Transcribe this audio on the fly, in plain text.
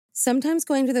Sometimes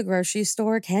going to the grocery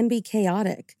store can be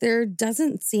chaotic. There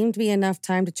doesn't seem to be enough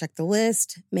time to check the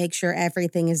list, make sure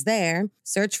everything is there,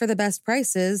 search for the best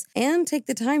prices, and take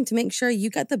the time to make sure you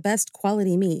get the best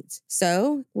quality meat.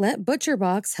 So, let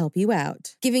ButcherBox help you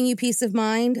out. Giving you peace of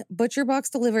mind, ButcherBox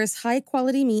delivers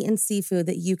high-quality meat and seafood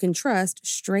that you can trust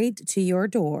straight to your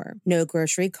door. No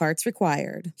grocery carts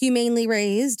required. Humanely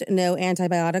raised, no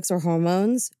antibiotics or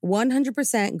hormones,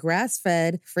 100%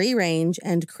 grass-fed, free-range,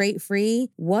 and crate-free.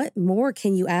 What more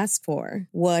can you ask for?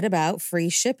 What about free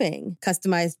shipping,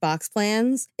 customized box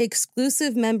plans,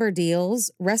 exclusive member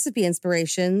deals, recipe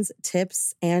inspirations,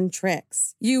 tips, and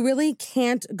tricks? You really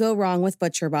can't go wrong with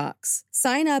ButcherBox.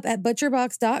 Sign up at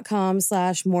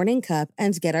butcherbox.com/morningcup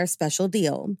and get our special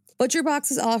deal. ButcherBox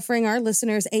is offering our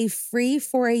listeners a free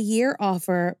for-a-year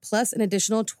offer plus an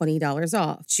additional $20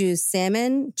 off. Choose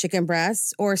salmon, chicken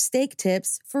breasts, or steak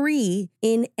tips free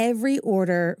in every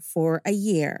order for a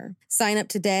year. Sign up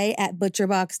today at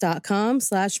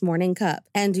butcherbox.com/morningcup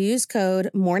and use code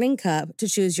morningcup to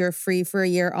choose your free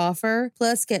for-a-year offer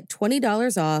plus get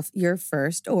 $20 off your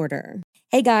first order.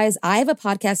 Hey guys, I have a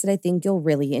podcast that I think you'll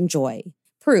really enjoy.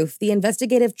 Proof, the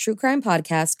investigative true crime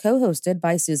podcast co-hosted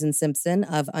by Susan Simpson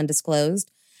of Undisclosed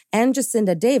and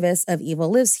Jacinda Davis of Evil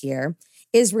Lives Here,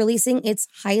 is releasing its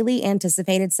highly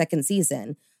anticipated second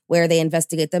season, where they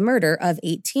investigate the murder of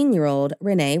 18-year-old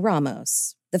Renee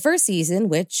Ramos. The first season,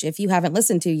 which, if you haven't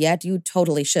listened to yet, you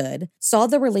totally should, saw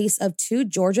the release of 2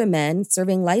 Georgia men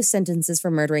serving life sentences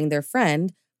for murdering their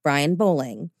friend, Brian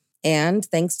Bowling. And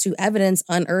thanks to evidence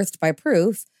unearthed by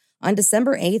Proof, on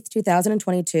December 8th,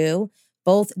 2022,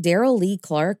 both Daryl Lee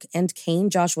Clark and Kane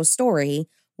Joshua Story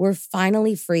were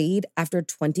finally freed after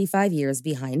 25 years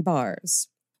behind bars.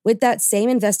 With that same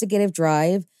investigative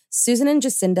drive, Susan and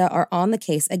Jacinda are on the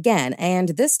case again, and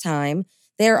this time,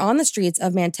 they are on the streets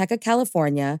of Manteca,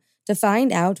 California, to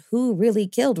find out who really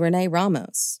killed Renee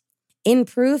Ramos. In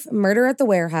Proof, Murder at the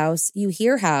Warehouse, you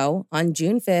hear how, on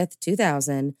June 5th,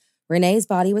 2000, Renee's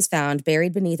body was found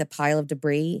buried beneath a pile of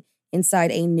debris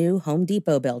inside a new Home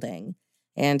Depot building,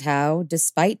 and how,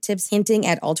 despite tips hinting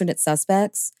at alternate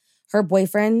suspects, her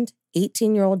boyfriend,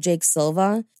 18-year-old Jake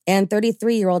Silva, and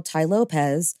 33-year-old Ty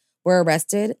Lopez were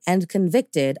arrested and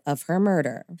convicted of her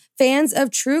murder. Fans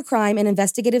of true crime and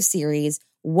investigative series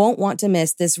won't want to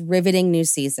miss this riveting new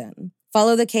season.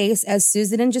 Follow the case as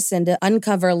Susan and Jacinda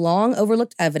uncover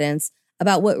long-overlooked evidence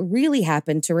about what really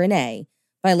happened to Renee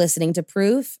by listening to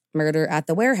Proof, Murder at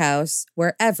the Warehouse,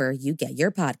 wherever you get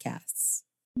your podcasts.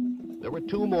 There were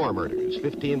 2 more murders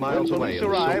 15 miles away. When police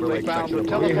arrived, they found the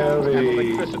telephone and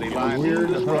electricity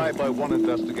lines described by one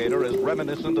investigator as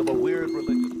reminiscent of a weird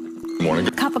religion. Morning.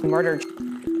 Cup of murder.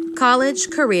 College,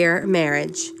 career,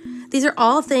 marriage. These are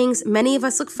all things many of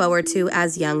us look forward to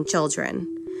as young children.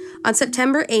 On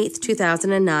September 8th,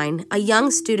 2009, a young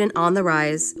student on the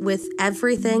rise, with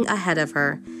everything ahead of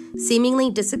her, seemingly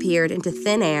disappeared into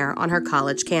thin air on her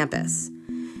college campus.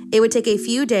 It would take a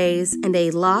few days and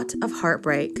a lot of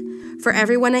heartbreak for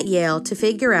everyone at Yale to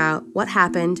figure out what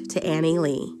happened to Annie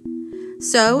Lee.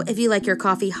 So, if you like your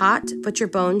coffee hot but your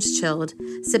bones chilled,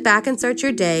 sit back and start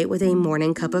your day with a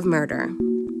morning cup of murder.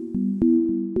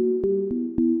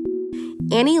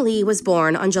 Annie Lee was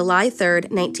born on July 3,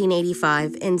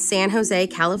 1985, in San Jose,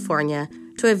 California,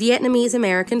 to a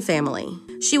Vietnamese-American family.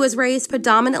 She was raised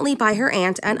predominantly by her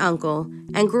aunt and uncle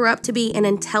and grew up to be an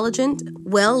intelligent,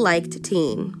 well-liked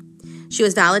teen. She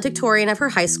was valedictorian of her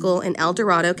high school in El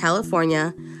Dorado,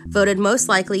 California, voted most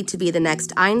likely to be the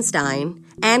next Einstein,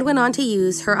 and went on to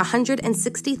use her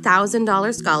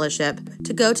 $160,000 scholarship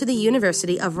to go to the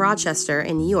University of Rochester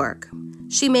in New York.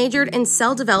 She majored in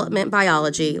cell development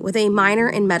biology with a minor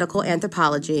in medical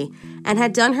anthropology and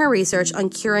had done her research on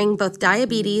curing both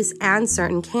diabetes and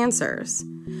certain cancers.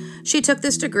 She took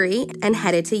this degree and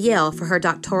headed to Yale for her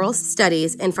doctoral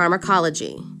studies in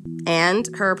pharmacology. And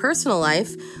her personal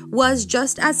life was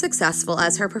just as successful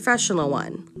as her professional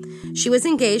one. She was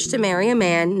engaged to marry a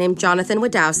man named Jonathan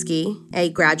Wadowski, a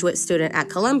graduate student at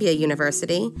Columbia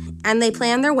University, and they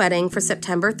planned their wedding for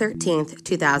September 13th,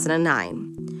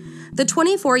 2009. The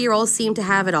 24-year-old seemed to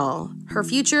have it all. Her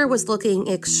future was looking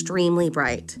extremely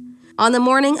bright. On the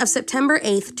morning of September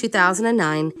 8th,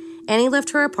 2009, Annie left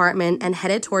her apartment and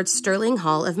headed towards Sterling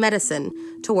Hall of Medicine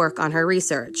to work on her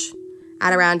research.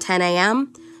 At around 10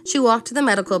 a.m., she walked to the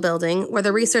medical building where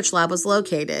the research lab was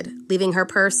located, leaving her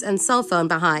purse and cell phone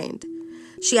behind.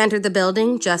 She entered the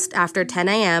building just after 10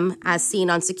 a.m., as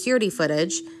seen on security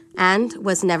footage, and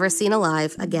was never seen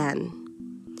alive again.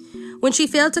 When she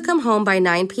failed to come home by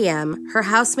 9 p.m., her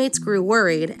housemates grew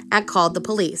worried and called the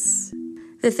police.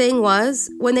 The thing was,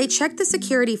 when they checked the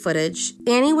security footage,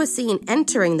 Annie was seen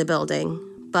entering the building,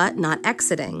 but not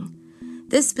exiting.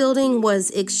 This building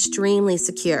was extremely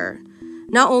secure.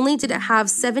 Not only did it have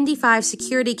 75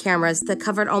 security cameras that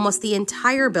covered almost the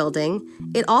entire building,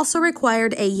 it also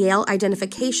required a Yale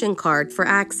identification card for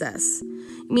access,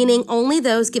 meaning only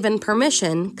those given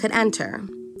permission could enter.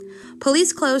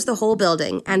 Police closed the whole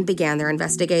building and began their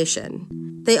investigation.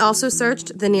 They also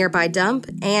searched the nearby dump,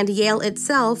 and Yale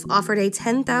itself offered a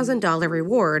 $10,000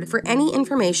 reward for any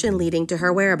information leading to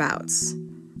her whereabouts.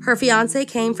 Her fiancé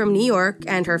came from New York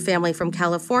and her family from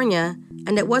California,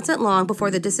 and it wasn't long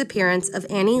before the disappearance of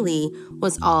Annie Lee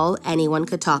was all anyone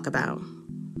could talk about.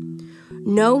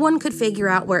 No one could figure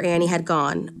out where Annie had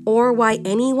gone, or why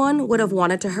anyone would have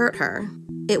wanted to hurt her.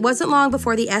 It wasn't long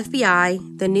before the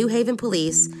FBI, the New Haven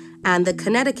Police, and the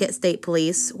Connecticut State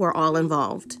Police were all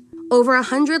involved. Over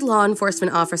 100 law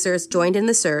enforcement officers joined in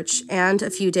the search, and a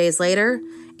few days later,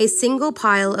 a single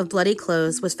pile of bloody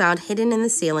clothes was found hidden in the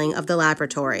ceiling of the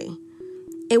laboratory.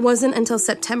 It wasn't until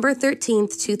September 13,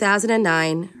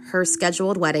 2009, her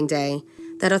scheduled wedding day,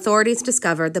 that authorities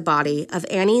discovered the body of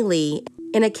Annie Lee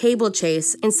in a cable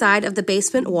chase inside of the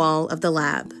basement wall of the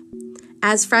lab.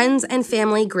 As friends and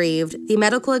family grieved, the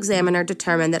medical examiner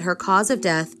determined that her cause of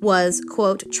death was,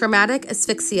 quote, traumatic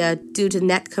asphyxia due to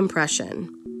neck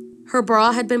compression. Her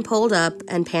bra had been pulled up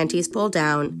and panties pulled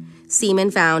down, semen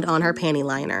found on her panty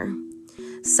liner.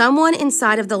 Someone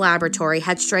inside of the laboratory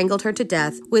had strangled her to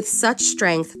death with such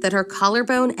strength that her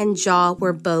collarbone and jaw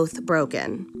were both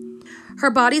broken. Her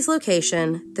body's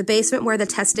location, the basement where the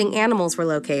testing animals were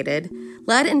located,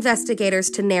 led investigators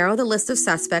to narrow the list of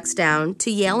suspects down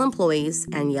to Yale employees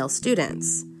and Yale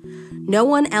students. No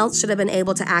one else should have been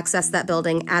able to access that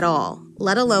building at all,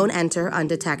 let alone enter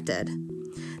undetected.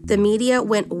 The media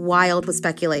went wild with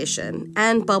speculation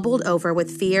and bubbled over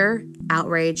with fear,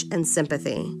 outrage, and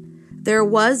sympathy. There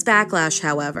was backlash,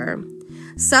 however.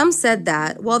 Some said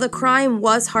that, while the crime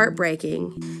was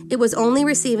heartbreaking, it was only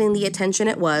receiving the attention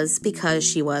it was because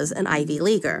she was an Ivy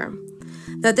Leaguer.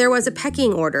 That there was a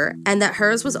pecking order, and that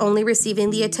hers was only receiving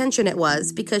the attention it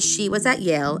was because she was at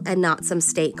Yale and not some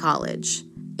state college.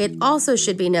 It also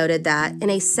should be noted that, in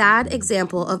a sad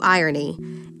example of irony,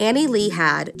 Annie Lee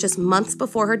had, just months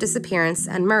before her disappearance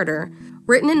and murder,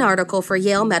 written an article for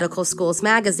Yale Medical School's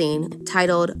magazine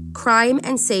titled Crime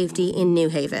and Safety in New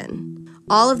Haven.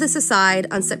 All of this aside,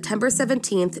 on September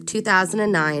 17,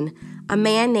 2009, a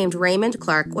man named Raymond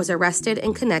Clark was arrested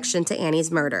in connection to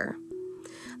Annie's murder.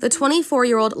 The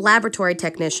 24-year-old laboratory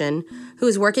technician, who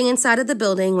was working inside of the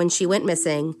building when she went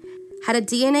missing, had a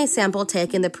DNA sample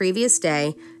taken the previous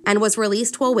day and was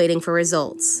released while waiting for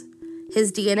results.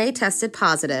 His DNA tested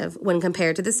positive when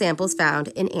compared to the samples found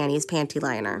in Annie's panty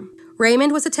liner.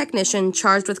 Raymond was a technician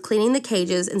charged with cleaning the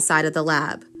cages inside of the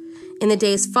lab. In the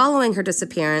days following her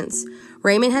disappearance,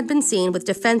 Raymond had been seen with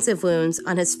defensive wounds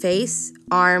on his face,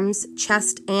 arms,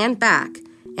 chest, and back,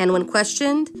 and when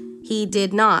questioned, he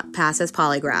did not pass his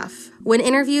polygraph. When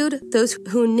interviewed, those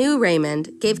who knew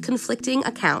Raymond gave conflicting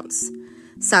accounts.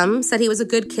 Some said he was a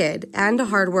good kid and a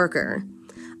hard worker.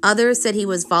 Others said he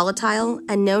was volatile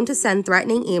and known to send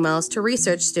threatening emails to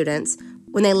research students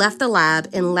when they left the lab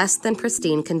in less than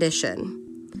pristine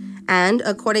condition. And,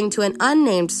 according to an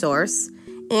unnamed source,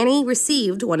 Annie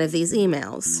received one of these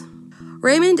emails.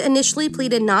 Raymond initially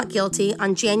pleaded not guilty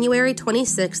on January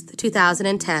 26,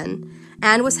 2010,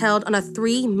 and was held on a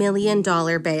 $3 million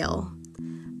bail.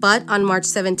 But on March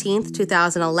 17,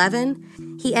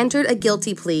 2011, he entered a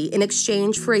guilty plea in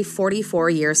exchange for a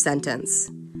 44-year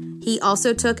sentence. He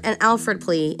also took an Alfred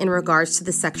plea in regards to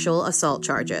the sexual assault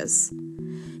charges.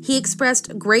 He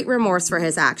expressed great remorse for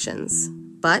his actions,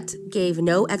 but gave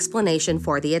no explanation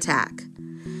for the attack.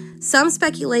 Some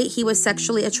speculate he was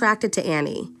sexually attracted to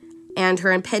Annie, and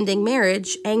her impending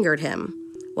marriage angered him,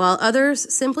 while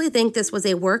others simply think this was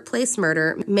a workplace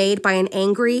murder made by an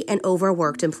angry and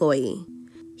overworked employee.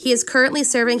 He is currently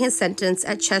serving his sentence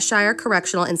at Cheshire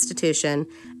Correctional Institution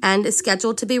and is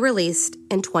scheduled to be released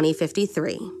in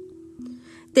 2053.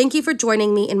 Thank you for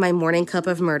joining me in my morning cup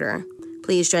of murder.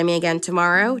 Please join me again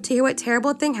tomorrow to hear what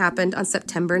terrible thing happened on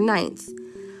September 9th.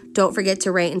 Don't forget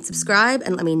to rate and subscribe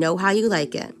and let me know how you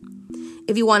like it.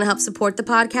 If you want to help support the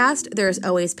podcast, there is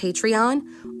always Patreon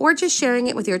or just sharing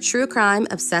it with your true crime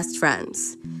obsessed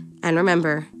friends. And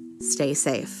remember, stay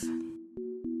safe.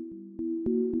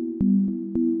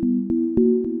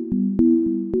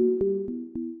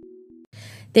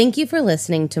 Thank you for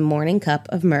listening to Morning Cup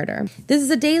of Murder. This is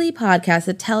a daily podcast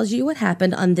that tells you what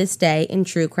happened on this day in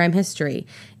true crime history.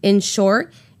 In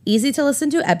short, easy to listen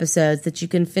to episodes that you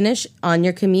can finish on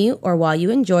your commute or while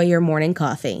you enjoy your morning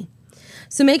coffee.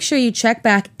 So make sure you check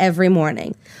back every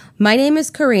morning. My name is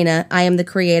Karina. I am the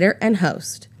creator and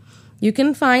host. You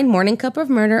can find Morning Cup of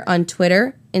Murder on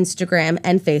Twitter, Instagram,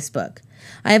 and Facebook.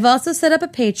 I have also set up a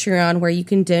Patreon where you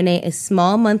can donate a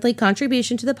small monthly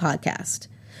contribution to the podcast.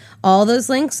 All those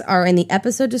links are in the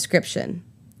episode description.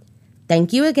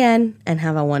 Thank you again, and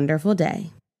have a wonderful day.